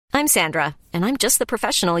I'm Sandra, and I'm just the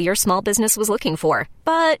professional your small business was looking for.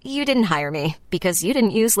 But you didn't hire me because you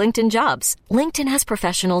didn't use LinkedIn Jobs. LinkedIn has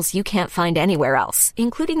professionals you can't find anywhere else,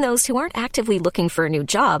 including those who aren't actively looking for a new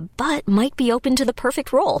job, but might be open to the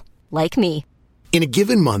perfect role, like me. In a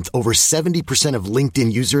given month, over 70% of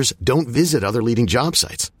LinkedIn users don't visit other leading job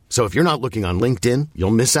sites. So if you're not looking on LinkedIn,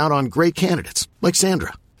 you'll miss out on great candidates like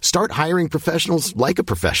Sandra. Start hiring professionals like a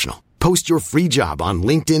professional. Post your free job on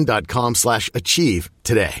linkedin.com/achieve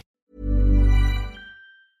today.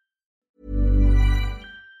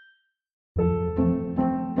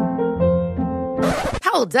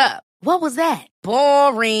 Hold up. What was that?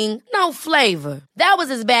 Boring. No flavor. That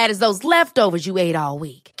was as bad as those leftovers you ate all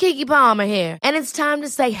week. Keke Palmer here, and it's time to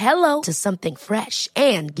say hello to something fresh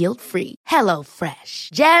and guilt-free. Hello Fresh.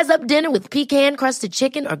 Jazz up dinner with pecan-crusted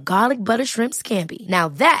chicken or garlic butter shrimp scampi. Now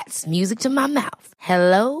that's music to my mouth.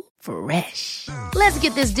 Hello Fresh. Let's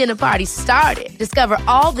get this dinner party started. Discover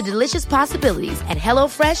all the delicious possibilities at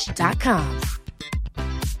hellofresh.com.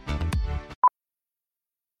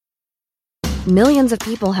 Millions of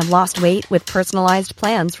people have lost weight with personalized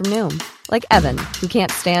plans from Noom. Like Evan, who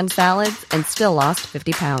can't stand salads and still lost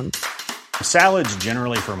 50 pounds. Salads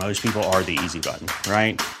generally for most people are the easy button,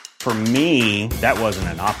 right? For me, that wasn't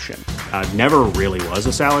an option. I never really was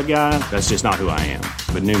a salad guy. That's just not who I am.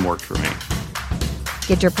 But Noom worked for me.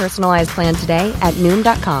 Get your personalized plan today at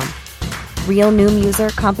Noom.com. Real Noom user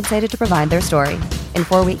compensated to provide their story. In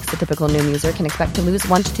 4 weeks, the typical Noom user can expect to lose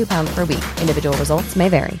 1 to 2 pounds per week. Individual results may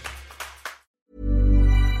vary.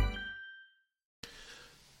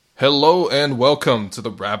 Hello and welcome to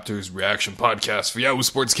the Raptors Reaction Podcast for Yahoo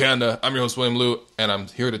Sports Canada. I'm your host, William Liu, and I'm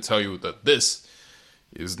here to tell you that this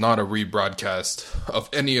is not a rebroadcast of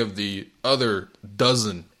any of the other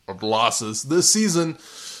dozen of losses this season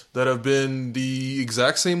that have been the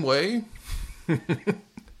exact same way.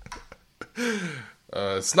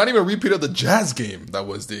 It's not even a repeat of the Jazz game that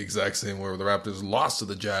was the exact same way where the Raptors lost to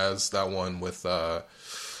the Jazz. That one with,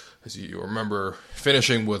 as you remember,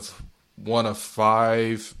 finishing with 1 of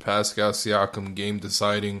 5 Pascal Siakam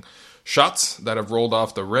game-deciding shots that have rolled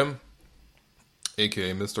off the rim,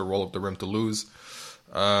 aka Mr. Roll Up the Rim to Lose.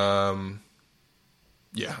 Yeah,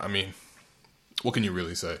 I mean, what can you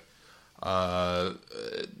really say? I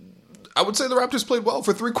would say the Raptors played well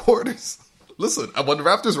for 3 quarters. Listen, when the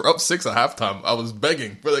Raptors were up 6 at halftime, I was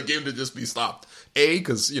begging for the game to just be stopped.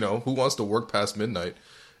 Because, who wants to work past midnight?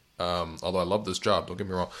 Although I love this job, don't get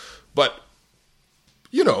me wrong. But,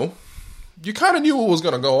 you kind of knew what was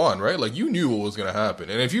going to go on, right? Like, you knew what was going to happen.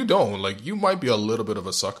 And if you don't, you might be a little bit of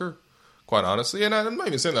a sucker, quite honestly. And I'm not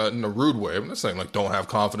even saying that in a rude way. I'm not saying, don't have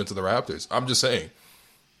confidence in the Raptors. I'm just saying,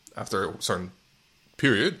 after a certain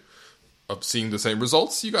period of seeing the same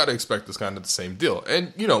results, you got to expect this kind of the same deal.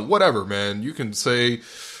 And, whatever, man. You can say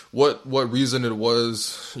what reason it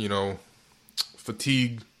was,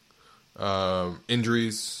 fatigue,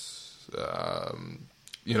 injuries,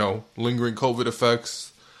 lingering COVID effects,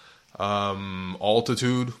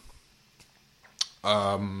 altitude,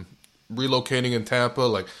 relocating in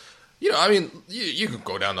Tampa, you can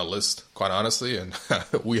go down the list, quite honestly, and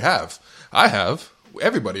I have,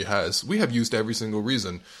 everybody has, we have used every single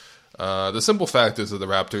reason. The simple fact is that the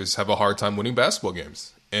Raptors have a hard time winning basketball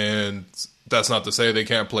games, and that's not to say they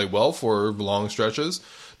can't play well for long stretches.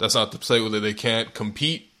 That's not to say that they can't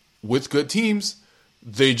compete with good teams.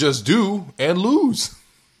 They just do and lose,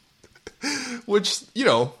 which,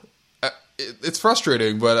 it's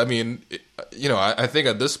frustrating, but I mean, I think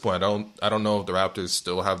at this point, I don't know if the Raptors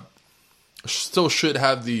still should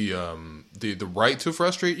have the right to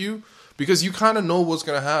frustrate you, because you kind of know what's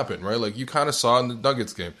going to happen, right? You kind of saw in the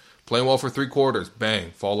Nuggets game, playing well for 3 quarters, bang,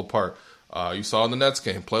 fall apart. You saw in the Nets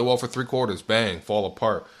game, play well for 3 quarters, bang, fall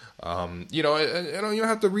apart. You don't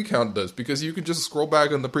have to recount this, because you can just scroll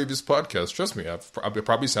back on the previous podcast. Trust me, I've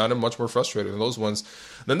probably sounded much more frustrated in those ones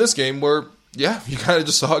than this game, where, yeah, you kind of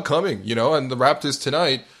just saw it coming, and the Raptors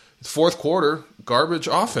tonight, 4th quarter, garbage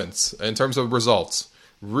offense in terms of results.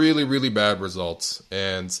 Really, really bad results.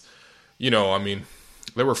 And, I mean,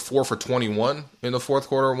 they were 4 for 21 in the 4th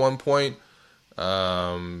quarter at one point.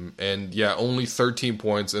 And yeah, only 13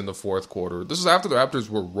 points in the 4th quarter. This is after the Raptors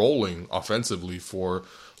were rolling offensively for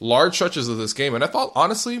large stretches of this game. And I thought,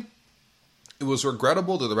 honestly, it was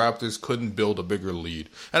regrettable that the Raptors couldn't build a bigger lead.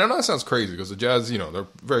 And I know that sounds crazy, because the Jazz, they're a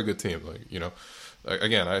very good team.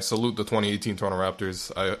 Again, I salute the 2018 Toronto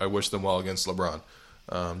Raptors. I wish them well against LeBron.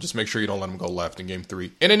 Just make sure you don't let them go left in Game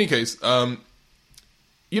 3. In any case, I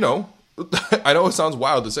know it sounds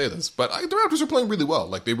wild to say this, but the Raptors are playing really well.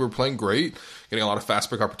 They were playing great, getting a lot of fast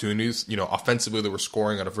break opportunities. Offensively, they were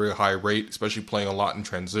scoring at a very high rate, especially playing a lot in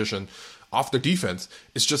transition. Off their defense,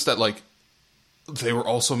 it's just that, they were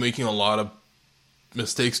also making a lot of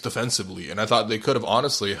mistakes defensively, and I thought they could have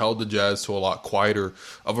honestly held the Jazz to a lot quieter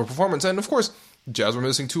of a performance. And of course, Jazz were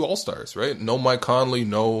missing 2 All-Stars, right? No Mike Conley,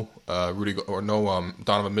 no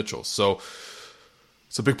Donovan Mitchell. So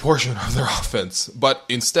it's a big portion of their offense. But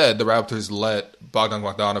instead, the Raptors let Bogdan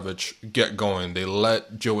Bogdanovic get going. They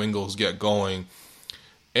let Joe Ingles get going.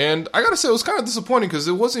 And I gotta say, it was kind of disappointing because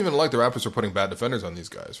it wasn't even like the Raptors were putting bad defenders on these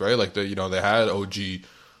guys, right? Like they had OG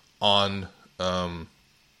on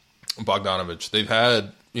Bogdanovic. They've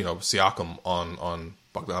had, Siakam on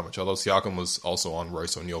Bogdanovic, although Siakam was also on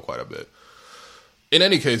Royce O'Neal quite a bit. In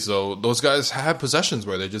any case, though, those guys had possessions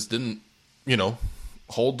where they just didn't,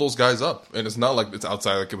 hold those guys up. And it's not like it's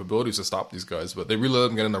outside their capabilities to stop these guys, but they really let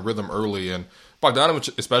them get in the rhythm early. And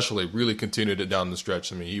Bogdanovic especially really continued it down the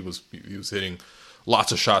stretch. I mean, he was hitting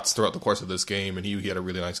lots of shots throughout the course of this game, and he had a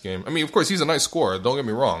really nice game. I mean, of course, he's a nice scorer. Don't get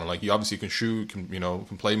me wrong. Like, he obviously can shoot,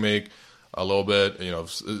 can play make a little bit.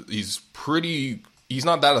 He's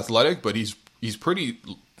not that athletic, but he's pretty,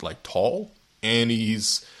 like, tall, and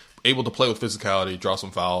he's able to play with physicality, draw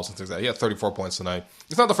some fouls and things like that. He had 34 points tonight.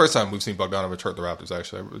 It's not the first time we've seen Bogdanovic hurt the Raptors,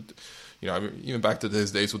 actually. Even back to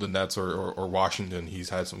his days with the Nets or Washington,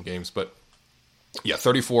 he's had some games, but yeah,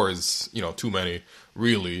 34 is, too many,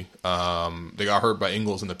 really. They got hurt by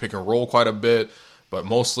Ingles in the pick and roll quite a bit, but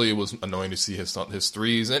mostly it was annoying to see his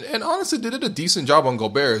threes. And honestly, they did a decent job on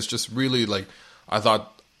Gobert. It's just really, like, I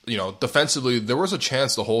thought, defensively, there was a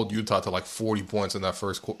chance to hold Utah to, like, 40 points in that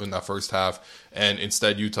first half, and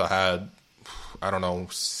instead Utah had,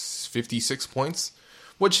 56 points,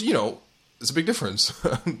 which, is a big difference.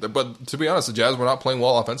 But to be honest, the Jazz were not playing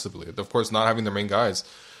well offensively. Of course, not having their main guys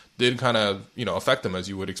did kind of, affect them as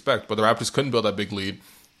you would expect. But the Raptors couldn't build that big lead.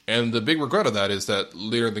 And the big regret of that is that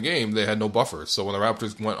later in the game, they had no buffers. So when the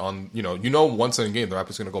Raptors went on, once in a game, the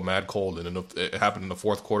Raptors are going to go mad cold. And it happened in the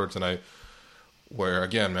fourth quarter tonight where,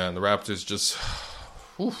 again, man, the Raptors just,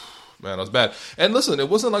 man, it was bad. And listen, it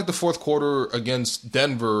wasn't like the fourth quarter against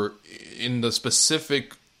Denver in the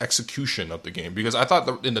specific execution of the game, because I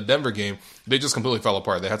thought in the Denver game, they just completely fell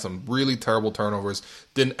apart. They had some really terrible turnovers,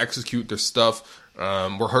 didn't execute their stuff,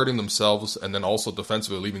 were hurting themselves, and then also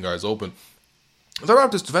defensively leaving guys open. The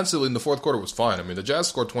Raptors defensively in the fourth quarter was fine. I mean, the Jazz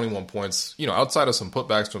scored 21 points, outside of some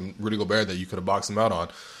putbacks from Rudy Gobert that you could have boxed them out on.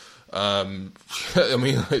 I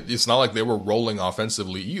mean, it's not like they were rolling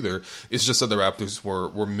offensively either. It's just that the Raptors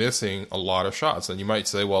were missing a lot of shots. And you might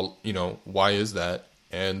say, well, why is that?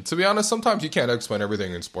 And to be honest, sometimes you can't explain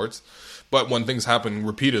everything in sports. But when things happen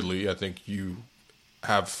repeatedly, I think you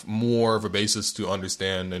have more of a basis to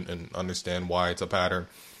understand and understand why it's a pattern.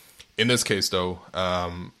 In this case, though,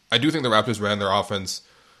 I do think the Raptors ran their offense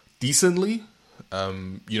decently.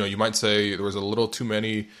 You might say there was a little too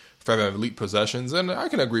many Fred VanVleet possessions, and I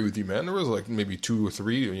can agree with you, man. There was like maybe 2 or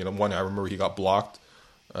 3. One I remember he got blocked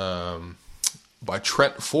by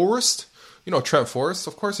Trent Forrest. Trent Forrest?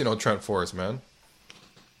 Of course Trent Forrest, man.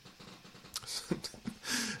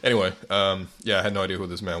 Anyway, I had no idea who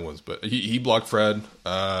this man was, but he blocked Fred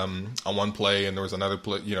on one play, and there was another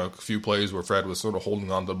play, a few plays where Fred was sort of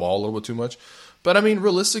holding on to the ball a little bit too much. But I mean,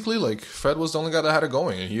 realistically, like, Fred was the only guy that had it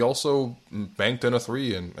going, and he also banked in a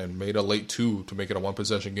 3 and made a late 2 to make it a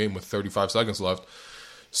 1-possession game with 35 seconds left.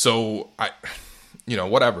 So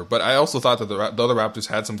whatever. But I also thought that the other Raptors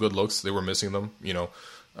had some good looks. They were missing them.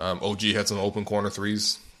 OG had some open corner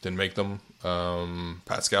 3s, didn't make them.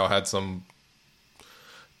 Pascal had some.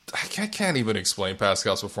 I can't even explain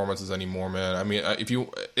Pascal's performances anymore, man. I mean,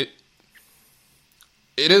 it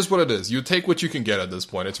is what it is. You take what you can get at this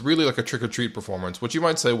point. It's really like a trick-or-treat performance, which you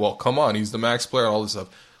might say, well, come on, he's the max player and all this stuff.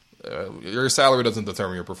 Your salary doesn't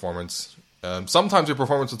determine your performance. Sometimes your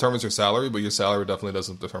performance determines your salary, but your salary definitely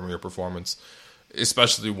doesn't determine your performance,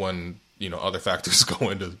 especially when, other factors go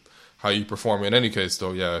into how you perform. In any case,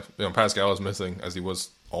 though, Pascal is missing, as he was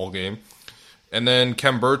all game. And then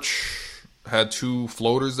Khem Birch had 2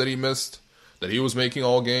 floaters that he missed, that he was making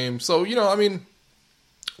all game. So,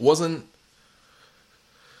 wasn't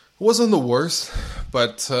the worst,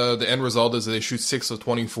 but the end result is that they shoot 6 of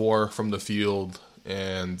 24 from the field,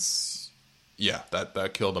 and that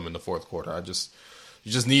killed them in the fourth quarter.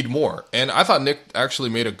 You just need more. And I thought Nick actually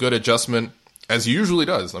made a good adjustment, as he usually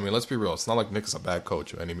does. I mean, let's be real. It's not like Nick is a bad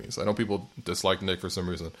coach by any means. I know people dislike Nick for some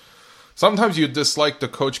reason. Sometimes you dislike the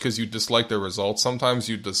coach because you dislike their results. Sometimes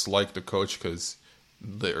you dislike the coach because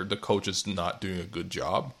the coach is not doing a good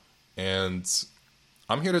job. And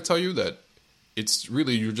I'm here to tell you that it's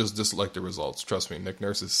really, you just dislike the results. Trust me, Nick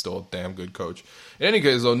Nurse is still a damn good coach. In any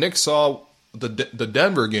case, though, Nick saw the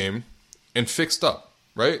Denver game and fixed up,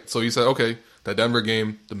 right? So he said, okay, that Denver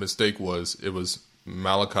game, the mistake was, it was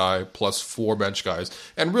Malachi plus 4 bench guys.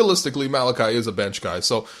 And realistically, Malachi is a bench guy.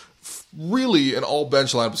 So really, an all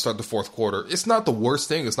bench lineup to start the fourth quarter, it's not the worst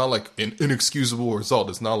thing. It's not like an inexcusable result.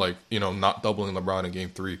 It's not like, not doubling LeBron in game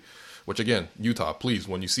 3. Which again, Utah, please,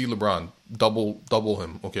 when you see LeBron, double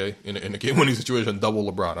him, okay? In a game-winning situation,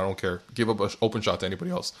 double LeBron. I don't care. Give up an open shot to anybody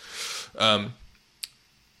else.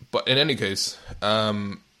 But in any case,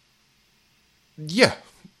 yeah,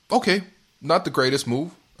 okay, not the greatest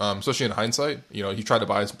move, especially in hindsight. He tried to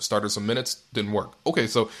buy his starters some minutes, didn't work. Okay,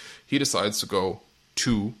 so he decides to go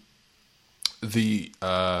to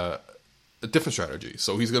a different strategy.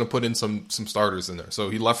 So he's going to put in some starters in there. So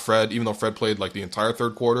he left Fred, even though Fred played like the entire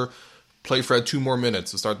third quarter, play Fred 2 more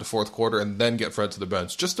minutes to start the fourth quarter, and then get Fred to the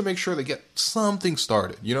bench, just to make sure they get something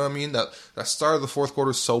started. You know what I mean? That start of the fourth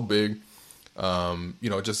quarter is so big.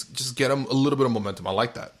 Just get him a little bit of momentum. I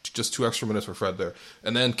like that. Just 2 extra minutes for Fred there.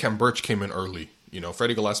 And then Khem Birch came in early.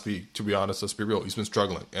 Freddie Gillespie, to be honest, let's be real, he's been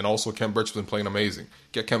struggling. And also Khem Birch has been playing amazing.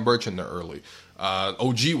 Get Khem Birch in there early.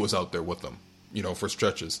 OG was out there with them, for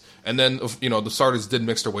stretches. And then, the starters did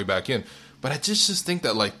mix their way back in. But I just think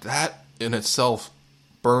that, like, that in itself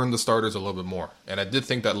burned the starters a little bit more. And I did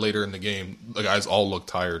think that later in the game, the guys all looked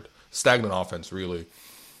tired. Stagnant offense, really.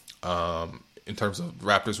 In terms of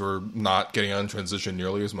Raptors were not getting on transition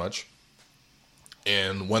nearly as much.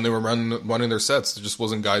 And when they were running their sets, there just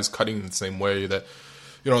wasn't guys cutting in the same way that,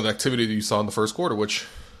 the activity that you saw in the first quarter, which,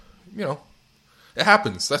 it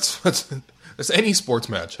happens. That's any sports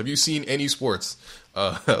match. Have you seen any sports?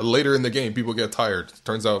 Later in the game, people get tired.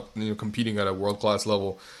 Turns out, competing at a world-class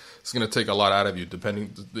level, it's going to take a lot out of you,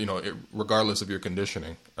 regardless of your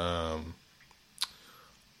conditioning.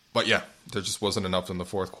 But yeah, there just wasn't enough in the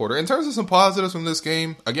fourth quarter. In terms of some positives from this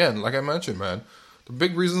game, again, like I mentioned, man, the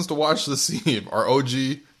big reasons to watch this team are OG,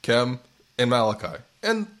 Khem, and Malachi.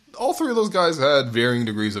 And all 3 of those guys had varying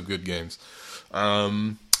degrees of good games.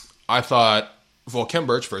 I thought, Khem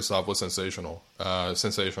Birch, first off, was sensational.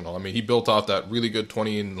 Sensational. I mean, he built off that really good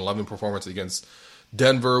 20-11 performance against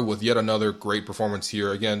Denver with yet another great performance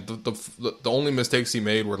here. Again, the only mistakes he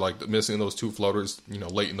made were like missing those 2 floaters,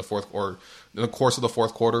 late in the fourth or in the course of the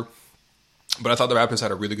fourth quarter. But I thought the Raptors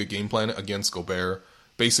had a really good game plan against Gobert.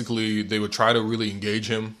 Basically, they would try to really engage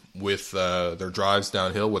him with their drives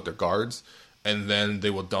downhill with their guards, and then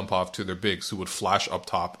they would dump off to their bigs who would flash up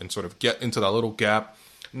top and sort of get into that little gap,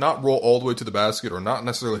 not roll all the way to the basket or not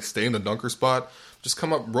necessarily stay in the dunker spot, just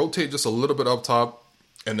come up, rotate just a little bit up top,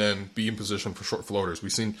 and then be in position for short floaters.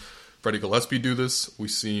 We've seen Freddie Gillespie do this.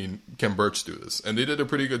 We've seen Khem Birch do this. And they did a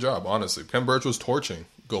pretty good job, honestly. Khem Birch was torching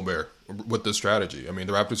Gobert with this strategy. I mean,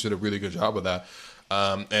 the Raptors did a really good job with that.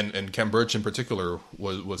 And Khem Birch in particular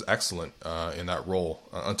was excellent in that role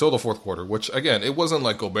until the fourth quarter, which, again, it wasn't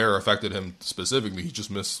like Gobert affected him specifically. He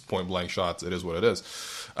just missed point-blank shots. It is what it is.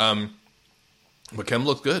 But Khem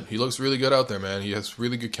looked good. He looks really good out there, man. He has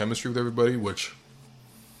really good chemistry with everybody, which,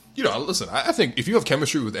 listen, I think if you have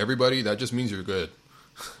chemistry with everybody, that just means you're good.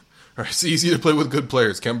 Right? It's easy to play with good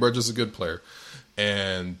players. Khem Birch is a good player.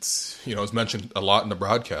 And, it's mentioned a lot in the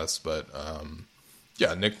broadcast, but,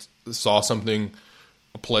 Nick saw something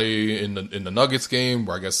play in the Nuggets game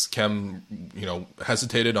where I guess Khem,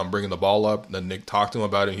 hesitated on bringing the ball up. Then Nick talked to him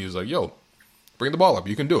about it, and he was like, yo, bring the ball up.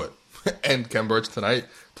 You can do it. And Khem Birch tonight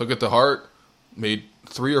took it to heart, made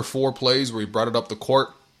 3 or 4 plays where he brought it up the court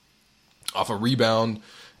off a rebound.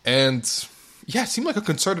 And, yeah, it seemed like a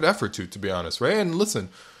concerted effort to be honest, right? And listen,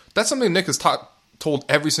 that's something Nick has told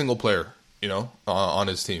every single player, on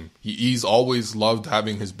his team. He's always loved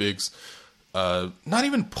having his bigs not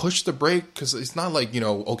even push the break, because it's not like,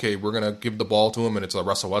 okay, we're going to give the ball to him and it's a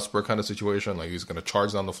Russell Westbrook kind of situation, like he's going to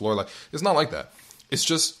charge down the floor. Like, it's not like that. It's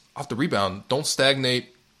just off the rebound, don't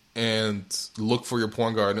stagnate and look for your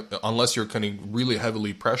point guard unless you're kind of really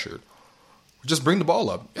heavily pressured. Just bring the ball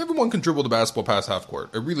up. Everyone can dribble the basketball past half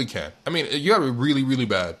court. It really can. I mean, you got to be really, really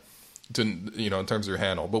bad to, in terms of your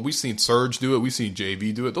handle. But we've seen Serge do it. We've seen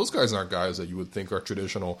JV do it. Those guys aren't guys that you would think are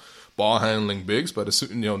traditional ball handling bigs. But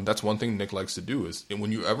that's one thing Nick likes to do is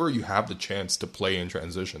whenever you have the chance to play in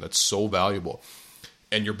transition, that's so valuable.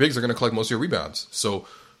 And your bigs are going to collect most of your rebounds. So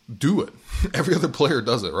do it. Every other player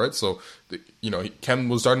does it, right? So, Khem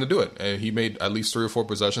was starting to do it. And he made at least 3 or 4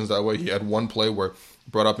 possessions that way. He had one play where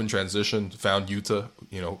brought up in transition, found Yuta,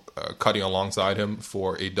 cutting alongside him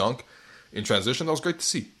for a dunk in transition. That was great to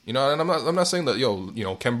see. And I'm not saying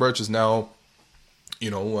that, Khem Birch is now,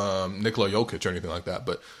 Nikola Jokic or anything like that,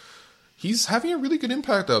 but he's having a really good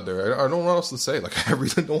impact out there. I don't know what else to say. Like, I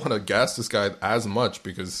really don't want to gas this guy as much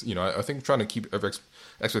because, I think trying to keep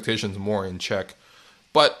expectations more in check.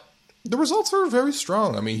 But the results are very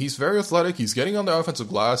strong. I mean, he's very athletic. He's getting on the offensive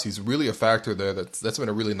glass. He's really a factor there. That's been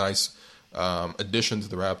a really nice addition to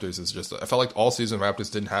the Raptors is just, I felt like all season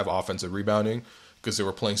Raptors didn't have offensive rebounding because they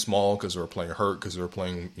were playing small, because they were playing hurt, because they were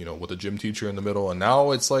playing, with a gym teacher in the middle. And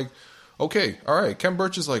now it's like, okay, all right, Khem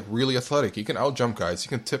Birch is like really athletic. He can out jump guys. He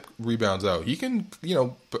can tip rebounds out. He can,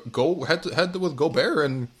 go head to head with Gobert.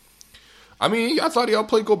 And I mean, I thought he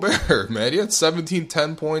outplayed Gobert, man. He had 17,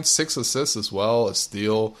 10 points, 6 assists as well, a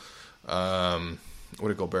steal. What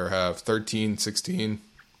did Gobert have? 13, 16.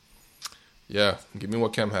 Yeah, give me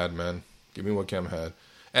what Khem had, man. Give me what Khem had.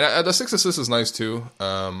 And the 6 assists is nice too.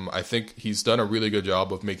 I think he's done a really good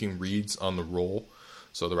job of making reads on the roll.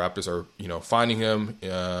 So the Raptors are, finding him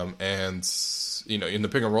and, in the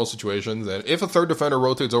pick and roll situations. And if a third defender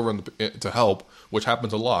rotates over to help, which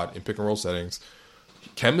happens a lot in pick and roll settings,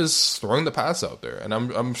 Khem is throwing the pass out there. And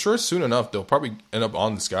I'm sure soon enough they'll probably end up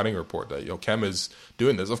on the scouting report that, Khem is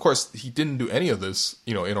doing this. Of course, he didn't do any of this,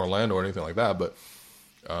 in Orlando or anything like that. But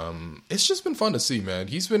it's just been fun to see, man.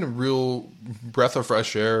 He's been a real breath of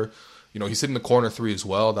fresh air. He's hitting the corner 3 as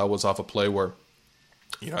well. That was off a play where,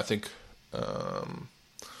 I think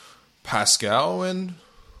Pascal and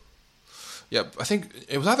I think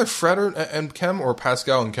it was either Fred and Khem or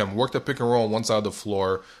Pascal and Khem worked a pick and roll on one side of the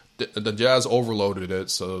floor. The Jazz overloaded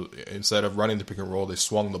it, so instead of running the pick and roll, they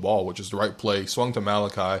swung the ball, which is the right play. Swung to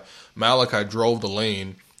Malachi. Malachi drove the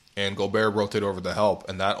lane, and Gobert rotated over to help,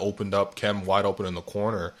 and that opened up Khem wide open in the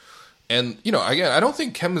corner. And, again, I don't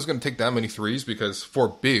think Khem is going to take that many threes because for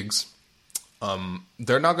bigs,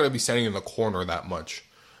 they're not going to be standing in the corner that much,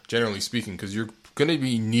 generally speaking, because you're going to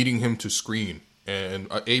be needing him to screen and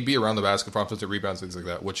AB around the basket for offensive rebounds, things like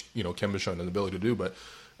that, which, Khem has shown an ability to do, but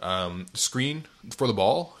screen for the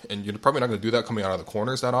ball, and you're probably not going to do that coming out of the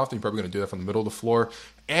corners that often. You're probably going to do that from the middle of the floor,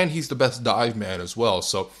 and he's the best dive man as well,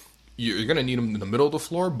 so you're going to need him in the middle of the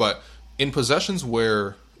floor. But in possessions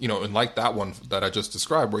where, and like that one that I just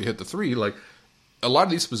described where he hit the 3, like a lot of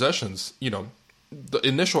these possessions, the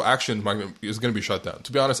initial action is going to be shut down.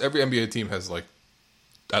 To be honest, every NBA team has like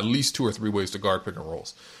at least 2 or 3 ways to guard pick and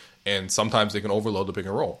rolls, and sometimes they can overload the pick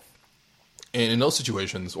and roll. And in those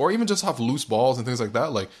situations, or even just have loose balls and things like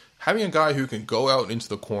that, like having a guy who can go out into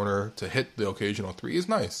the corner to hit the occasional 3 is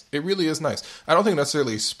nice. It really is nice. I don't think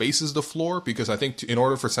necessarily spaces the floor, because I think in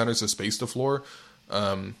order for centers to space the floor,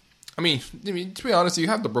 I mean, to be honest, you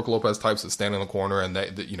have the Brook Lopez types that stand in the corner, and they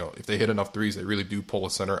if they hit enough threes, they really do pull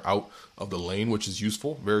a center out of the lane, which is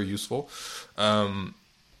useful, very useful.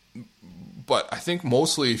 But I think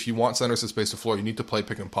mostly if you want centers to space the floor, you need to play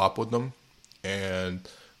pick and pop with them, and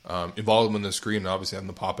involve them in the screen, and obviously have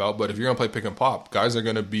them pop out. But if you're going to play pick and pop, guys are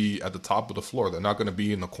going to be at the top of the floor. They're not going to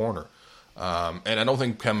be in the corner. And I don't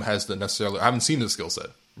think Khem has I haven't seen the skill set,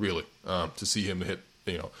 really, to see him hit,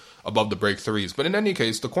 above the break 3s. But in any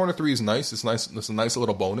case, the corner 3 is nice. It's nice. It's a nice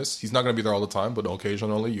little bonus. He's not going to be there all the time, but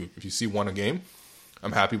occasionally, if you see one a game,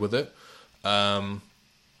 I'm happy with it.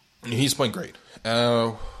 He's playing great.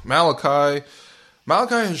 Malachi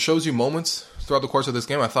shows you moments throughout the course of this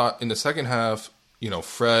game. I thought in the second half,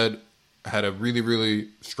 Fred had a really, really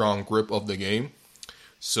strong grip of the game.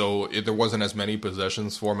 So there wasn't as many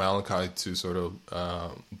possessions for Malachi to sort of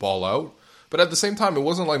ball out. But at the same time, it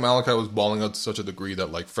wasn't like Malachi was balling out to such a degree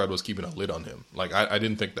that like Fred was keeping a lid on him. Like I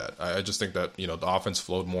didn't think that. I just think that, the offense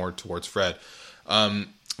flowed more towards Fred.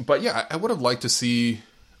 But yeah, I would have liked to see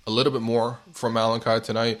a little bit more from Malachi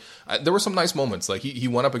tonight. There were some nice moments. Like he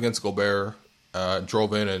went up against Gobert,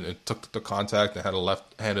 drove in and took the contact and had a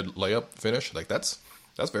left-handed layup finish. Like that's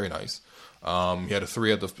very nice. He had a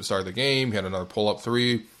 3 at the start of the game. He had another pull-up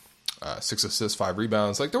 3, 6 assists, 5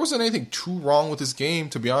 rebounds. Like there wasn't anything too wrong with his game,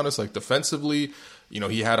 to be honest. Like defensively,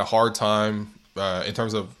 he had a hard time in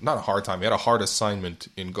terms of, not a hard time. He had a hard assignment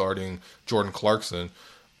in guarding Jordan Clarkson.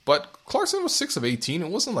 But Clarkson was 6 of 18. It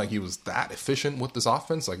wasn't like he was that efficient with this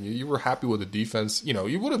offense. Like you were happy with the defense.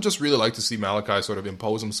 You would have just really liked to see Malachi sort of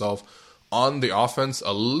impose himself on the offense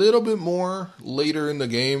a little bit more later in the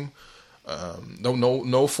game.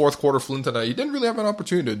 No fourth quarter Flynn tonight. He didn't really have an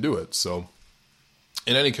opportunity to do it. So,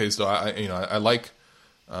 in any case, though, I like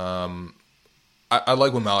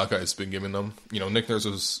what Malachi has been giving them. Nick Nurse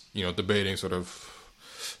was debating sort of,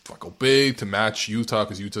 do I go big to match Utah,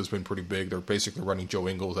 because Utah's been pretty big. They're basically running Joe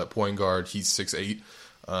Ingles at point guard. He's 6'8".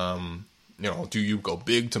 Do you go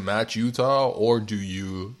big to match Utah, or do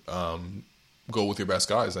you go with your best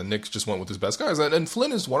guys? And Nick just went with his best guys. And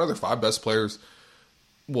Flynn is one of the 5 best players.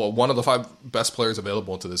 Well, one of the 5 best players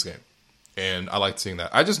available to this game. And I like seeing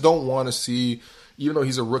that. I just don't want to see, even though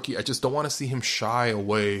he's a rookie, I just don't want to see him shy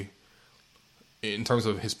away in terms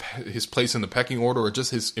of his place in the pecking order, or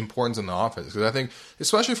just his importance in the offense. Because I think,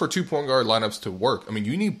 especially for 2 point guard lineups to work, I mean,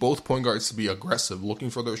 you need both point guards to be aggressive, looking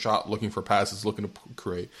for their shot, looking for passes, looking to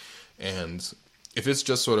create. And if it's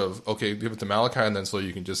just sort of, okay, give it to Malachi and then so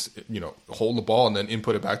you can just, hold the ball and then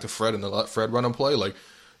input it back to Fred and then let Fred run and play, like,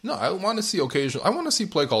 no, I want to see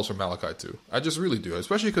play calls from Malachi too. I just really do,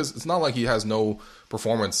 especially because it's not like he has no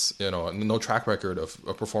performance, no track record of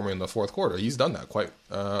performing in the fourth quarter. He's done that quite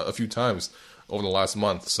a few times over the last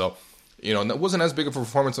month. So, that wasn't as big of a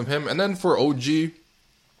performance of him. And then for OG,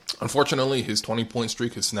 unfortunately, his 20-point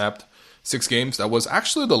streak has snapped 6 games. That was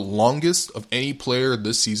actually the longest of any player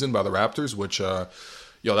this season by the Raptors, which,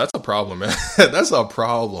 that's a problem, man. That's a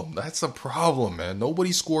problem, man.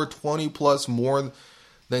 Nobody scored 20 plus more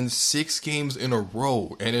than 6 games in a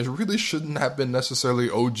row, and it really shouldn't have been necessarily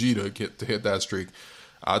OG to hit that streak.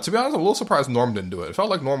 To be honest, I'm a little surprised Norm didn't do it. It felt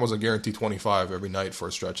like Norm was a guaranteed 25 every night for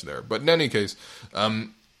a stretch there. But in any case,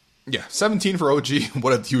 17 for OG.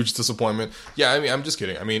 What a huge disappointment. Yeah, I mean, I'm just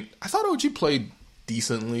kidding. I mean, I thought OG played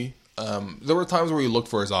decently. There were times where he looked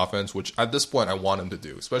for his offense, which at this point I want him to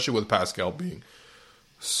do, especially with Pascal being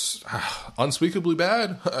unspeakably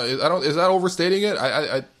bad. Is that overstating it?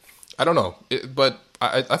 I don't know, but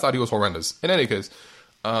I thought he was horrendous. In any case,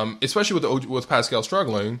 especially with Pascal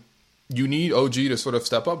struggling, you need OG to sort of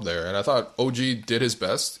step up there, and I thought OG did his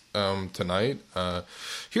best tonight.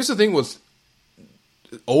 Here's the thing with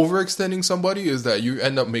overextending somebody is that you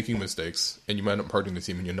end up making mistakes, and you end up hurting the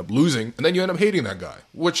team, and you end up losing, and then you end up hating that guy,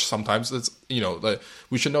 which sometimes it's,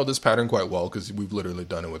 we should know this pattern quite well because we've literally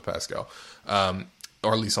done it with Pascal,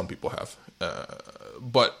 or at least some people have.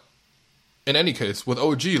 But in any case, with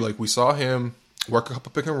OG, like, we saw him work a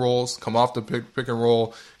couple pick and rolls, come off the pick and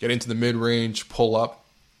roll, get into the mid-range, pull up.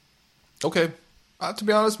 Okay, to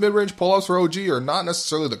be honest, mid-range pull-ups for OG are not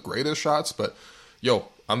necessarily the greatest shots, but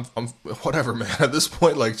I'm whatever, man. At this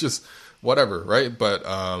point, like, just whatever, right? But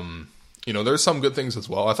there's some good things as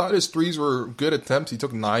well. I thought his threes were good attempts. He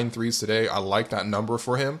took 9 threes today. I like that number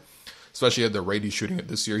for him, especially at the rate he's shooting it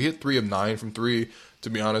this year. He hit 3 of 9 from 3. To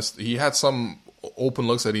be honest, he had some open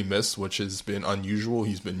looks that he missed, which has been unusual.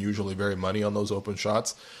 He's been usually very money on those open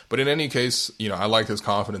shots. But in any case, I liked his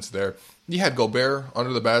confidence there. He had Gobert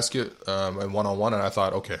under the basket and one-on-one, and I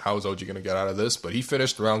thought, okay, how is OG going to get out of this? But he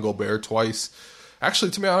finished around Gobert twice.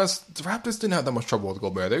 Actually, to be honest, the Raptors didn't have that much trouble with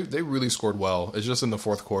Gobert. They really scored well. It's just in the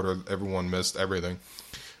fourth quarter, everyone missed everything.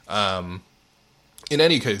 In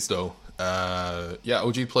any case, though,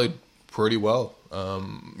 OG played pretty well.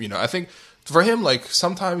 I think for him, like,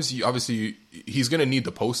 sometimes he's going to need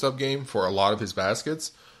the post-up game for a lot of his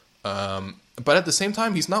baskets. But at the same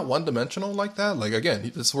time, he's not one-dimensional like that. Like,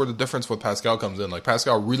 again, this is where the difference with Pascal comes in. Like,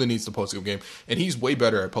 Pascal really needs the post-up game, and he's way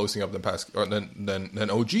better at posting up than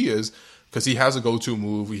OG is, because he has a go-to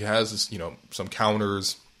move. He has, some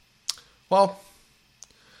counters. Well,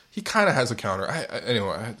 he kind of has a counter.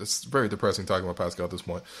 Anyway, it's very depressing talking about Pascal at this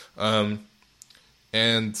point.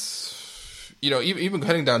 Even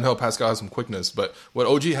heading downhill, Pascal has some quickness, but what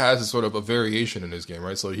OG has is sort of a variation in his game,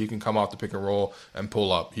 right? So he can come off the pick and roll and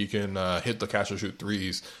pull up. He can hit the catch and shoot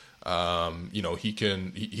threes.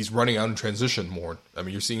 He's running out in transition more. I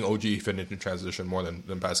mean, you're seeing OG fit into transition more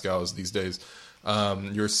than Pascal is these days.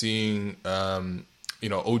 You're seeing,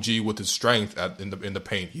 OG with his strength in the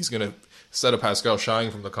paint. He's going to, instead of Pascal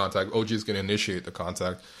shying from the contact, OG is going to initiate the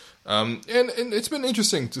contact. And it's been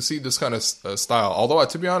interesting to see this kind of style. Although,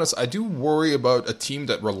 to be honest, I do worry about a team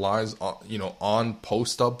that relies on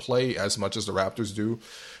post-up play as much as the Raptors do.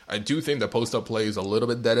 I do think that post-up play is a little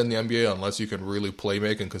bit dead in the NBA unless you can really play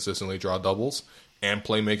make and consistently draw doubles and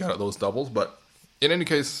play make out of those doubles. But in any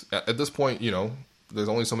case, at this point, there's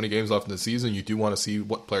only so many games left in the season. You do want to see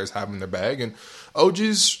what players have in their bag, and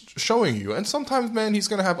OG's showing you. And sometimes, man, he's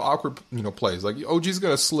going to have awkward, plays. Like, OG's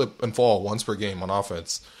going to slip and fall once per game on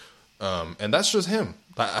offense. And that's just him.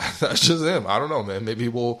 That's just him. I don't know, man. Maybe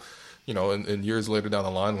we'll, in years later down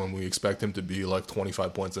the line when we expect him to be like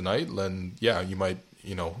 25 points a night, then, yeah, you might,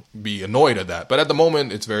 be annoyed at that. But at the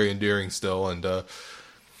moment, it's very endearing still. And,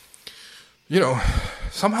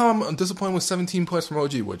 somehow I'm disappointed with 17 points from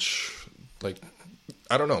OG, which, like,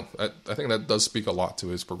 I don't know. I think that does speak a lot to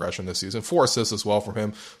his progression this season. 4 assists as well from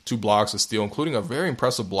him, 2 blocks, a steal, including a very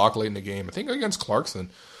impressive block late in the game. I think against Clarkson.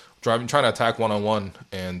 Trying to attack one-on-one,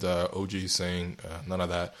 and OG saying none of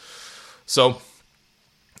that. So,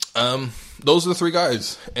 those are the 3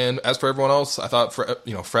 guys. And as for everyone else, I thought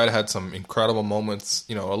Fred had some incredible moments.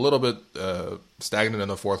 A little bit stagnant in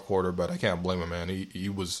the fourth quarter, but I can't blame him, man. He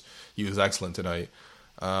was excellent tonight.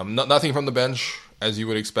 Nothing from the bench, as you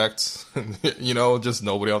would expect. Just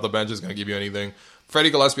nobody off the bench is going to give you anything.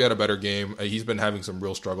 Freddie Gillespie had a better game. He's been having some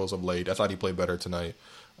real struggles of late. I thought he played better tonight.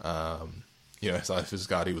 I thought if his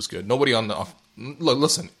God, he was good. Nobody on the look.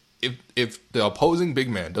 Listen, if the opposing big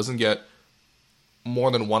man doesn't get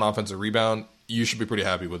more than 1 offensive rebound, you should be pretty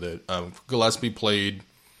happy with it. Gillespie played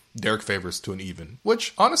Derek Favors to an even,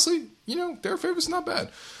 which honestly, Derek Favors is not bad.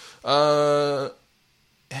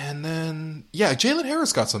 And then, Jalen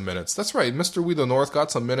Harris got some minutes. That's right. Mr. We the North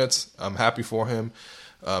got some minutes. I'm happy for him.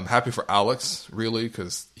 I'm happy for Alex, really,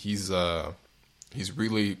 because he's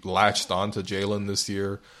really latched on to Jalen this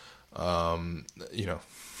year.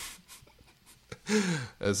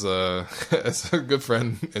 As a good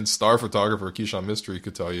friend and star photographer, Keyshawn Mystery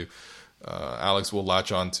could tell you, Alex will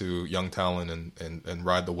latch on to young talent and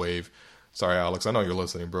ride the wave. Sorry, Alex. I know you're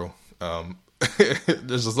listening, bro.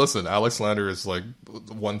 Just listen. Alex slander is like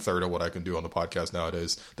 1/3 of what I can do on the podcast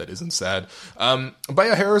nowadays. That isn't sad. But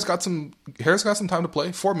yeah, Harris got some time to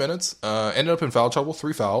play. 4 minutes. Ended up in foul trouble.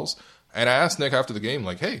 3 fouls. And I asked Nick after the game,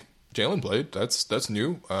 like, hey, Jalen played. That's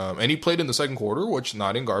new. And he played in the second quarter, which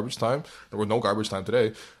not in garbage time. There was no garbage time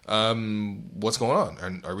today. What's going on?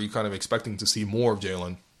 And are we kind of expecting to see more of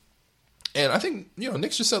Jalen? And I think,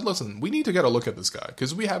 Nick just said, listen, we need to get a look at this guy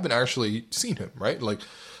because we haven't actually seen him, right? Like,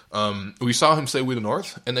 we saw him stay with the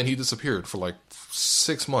North, and then he disappeared for like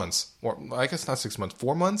 6 months. Or I guess not 6 months,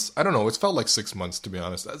 4 months? I don't know. It's felt like 6 months, to be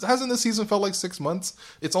honest. Hasn't this season felt like 6 months?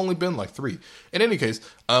 It's only been like 3. In any case,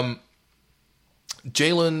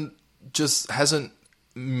 Jalen just hasn't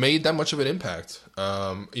made that much of an impact.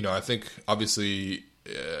 I think, obviously,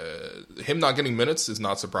 him not getting minutes is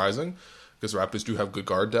not surprising because the Raptors do have good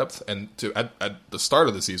guard depth. And at the start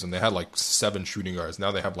of the season, they had like 7 shooting guards.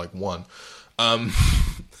 Now they have like 1.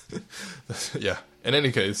 Yeah. In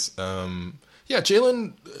any case,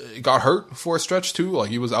 Jalen got hurt for a stretch too. Like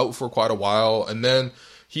he was out for quite a while, and then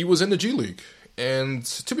he was in the G League. And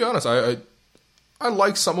to be honest, I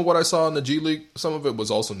liked some of what I saw in the G League. Some of it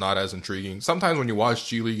was also not as intriguing. Sometimes when you watch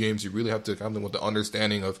G League games, you really have to come in with the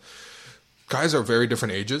understanding of guys are very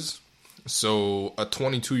different ages. So a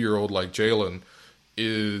 22-year-old like Jalen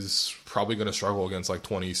is probably going to struggle against like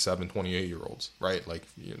 27, 28-year-olds, right? Like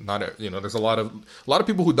there's a lot of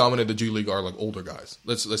people who dominate the G League are like older guys.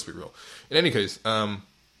 Let's be real. In any case,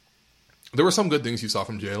 there were some good things you saw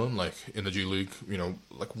from Jalen, like in the G League.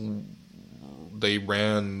 Like they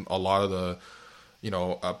ran a lot of the,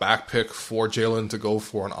 a back pick for Jalen to go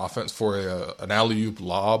for an offense for an alley-oop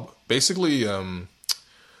lob. Basically,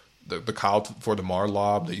 the Kyle for DeMar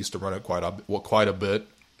lob. They used to run it quite a bit.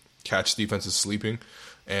 Catch defenses sleeping,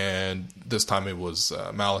 and this time it was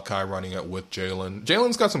Malachi running it with Jalen.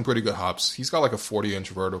 Jalen's got some pretty good hops. He's got like a 40-inch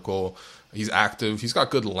vertical. He's active. He's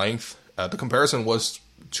got good length. The comparison was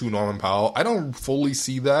to Norman Powell. I don't fully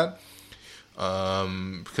see that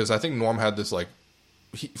because I think Norm had this like.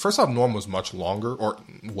 First off, Norm was much longer, or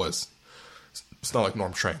was. It's not like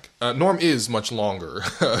Norm shrank. Norm is much longer.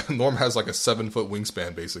 Norm has like a 7-foot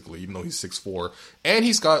wingspan, basically, even though he's 6'4". And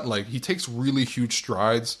he's got he takes really huge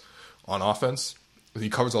strides on offense. He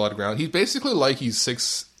covers a lot of ground. He's basically like he's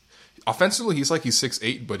 6. Offensively, he's like he's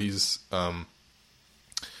 6'8", but he's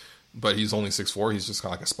only 6'4". He's just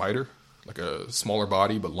kind of like a spider, like a smaller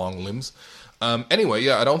body but long limbs. Anyway,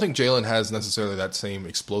 I don't think Jalen has necessarily that same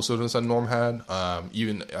explosiveness that Norm had.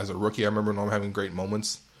 Even as a rookie, I remember Norm having great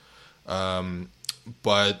moments.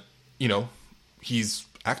 But he's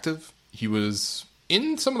active. He was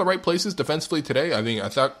in some of the right places defensively today. I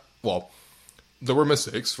thought, there were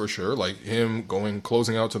mistakes for sure, like him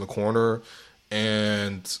closing out to the corner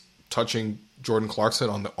and touching Jordan Clarkson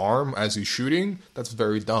on the arm as he's shooting. That's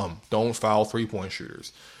very dumb. Don't foul 3-point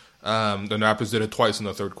shooters. The Raptors did it twice in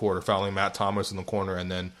the third quarter, fouling Matt Thomas in the corner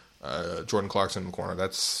and then Jordan Clarkson in the corner.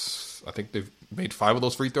 I think they've made 5 of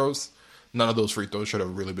those free throws. None of those free throws should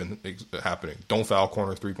have really been happening. Don't foul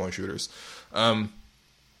corner 3-point shooters. And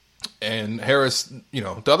Harris,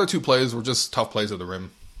 the other 2 plays were just tough plays at the rim.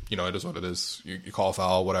 It is what it is. You call a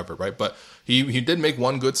foul, whatever, right? But he did make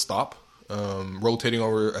one good stop, rotating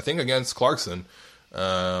over, I think, against Clarkson.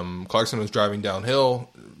 Clarkson was driving downhill.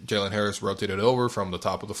 Jalen Harris rotated over from the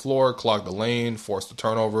top of the floor, clogged the lane, forced a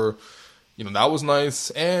turnover. That was nice.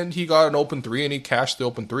 And he got an open 3, and he cashed the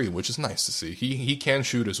open 3, which is nice to see. He can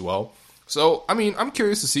shoot as well. So, I'm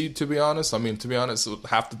curious to see, to be honest.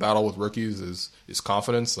 Half the battle with rookies is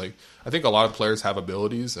confidence. Like, I think a lot of players have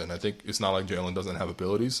abilities, and I think it's not like Jalen doesn't have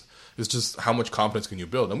abilities. It's just how much confidence can you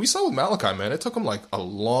build. And we saw with Malachi, man, it took him like a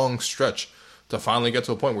long stretch to finally get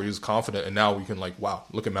to a point where he was confident, and now we can wow,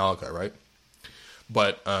 look at Malachi, right?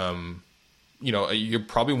 But, you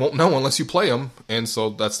probably won't know unless you play him, and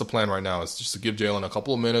so that's the plan right now, is just to give Jalen a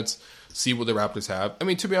couple of minutes, see what the Raptors have.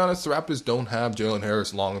 To be honest, the Raptors don't have Jalen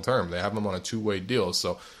Harris long term. They have him on a 2-way deal.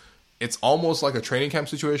 So it's almost like a training camp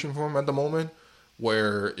situation for him at the moment,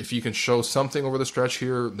 where if he can show something over the stretch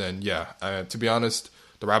here, then to be honest,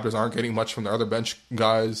 the Raptors aren't getting much from their other bench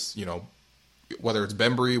guys. whether it's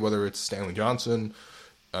Bembry, whether it's Stanley Johnson,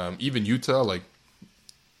 even Utah, like,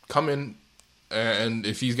 come in, and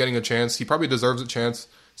if he's getting a chance, he probably deserves a chance,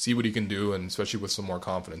 see what he can do, and especially with some more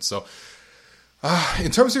confidence. So,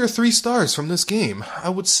 in terms of your 3 stars from this game, I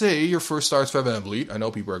would say your first star is Fred VanVleet. I know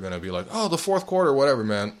people are going to be like, oh, the fourth quarter, whatever,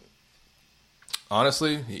 man.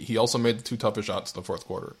 Honestly, he also made the 2 toughest shots in the fourth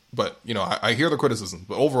quarter. But, you know, I hear the criticism.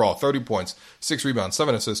 But overall, 30 points, 6 rebounds,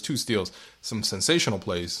 7 assists, 2 steals, some sensational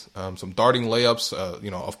plays, some darting layups,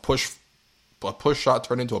 a push shot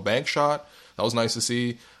turned into a bank shot. That was nice to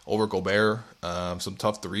see. Over Gobert, some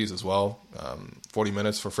tough threes as well. 40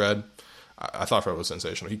 minutes for Fred. I thought Fred was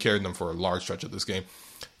sensational. He carried them for a large stretch of this game.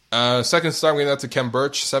 Second star, I'm going to to Khem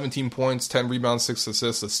Birch. 17 points, 10 rebounds, 6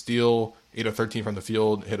 assists, a steal, 8 of 13 from the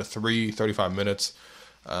field, hit a 3, 35 minutes.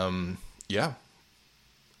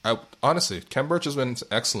 Honestly, Khem Birch has been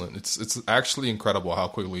excellent. It's actually incredible how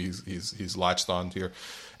quickly he's latched on here.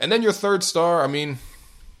 And then your third star, I mean,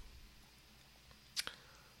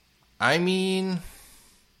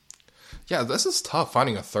 yeah, this is tough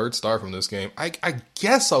finding a third star from this game. I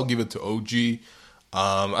guess I'll give it to OG.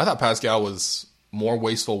 I thought Pascal was more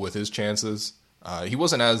wasteful with his chances. He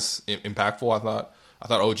wasn't as impactful, I thought. I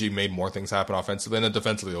thought OG made more things happen offensively, and then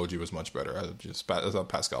defensively, OG was much better. I thought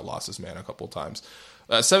Pascal lost his man a couple of times.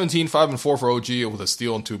 17, 5, and 4 for OG with a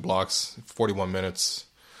steal and 2 blocks, 41 minutes.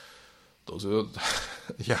 Those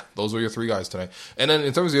were your 3 guys tonight. And then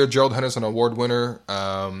in terms of your Gerald Henderson Award winner,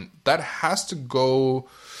 that has to go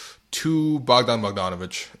to Bogdan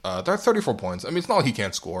Bogdanovic. They're 34 points. I mean, it's not like he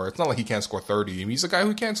can't score. It's not like he can't score 30. I mean, he's a guy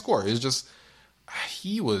who can't score. It's just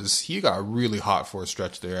he got really hot for a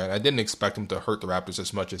stretch there, and I didn't expect him to hurt the Raptors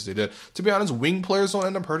as much as they did. To be honest, wing players don't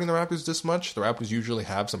end up hurting the Raptors this much. The Raptors usually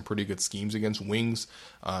have some pretty good schemes against wings,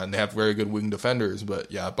 and they have very good wing defenders.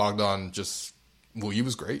 But yeah, Bogdan he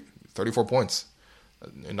was great. 34 points.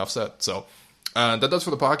 Enough said. So that does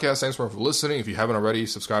for the podcast. Thanks for listening. If you haven't already,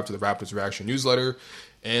 subscribe to the Raptors Reaction newsletter.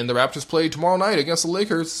 And the Raptors play tomorrow night against the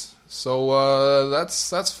Lakers. So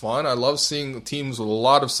that's fun. I love seeing teams with a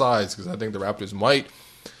lot of size because I think the Raptors might,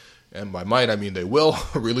 and by might I mean they will,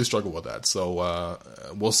 really struggle with that. So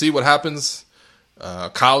we'll see what happens.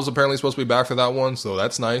 Kyle's apparently supposed to be back for that one, so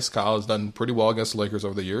that's nice. Kyle has done pretty well against the Lakers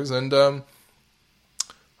over the years, and I'll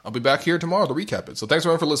be back here tomorrow to recap it. So thanks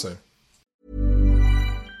everyone for listening.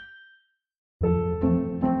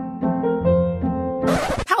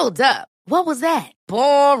 Hold up. What was that?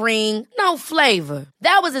 Boring. No flavor.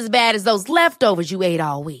 That was as bad as those leftovers you ate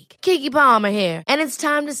all week. Keke Palmer here. And it's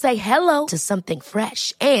time to say hello to something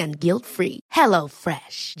fresh and guilt-free. Hello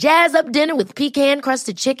Fresh. Jazz up dinner with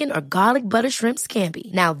pecan-crusted chicken or garlic butter shrimp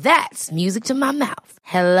scampi. Now that's music to my mouth.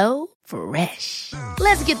 Hello Fresh.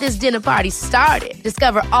 Let's get this dinner party started.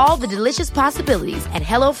 Discover all the delicious possibilities at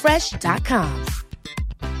HelloFresh.com.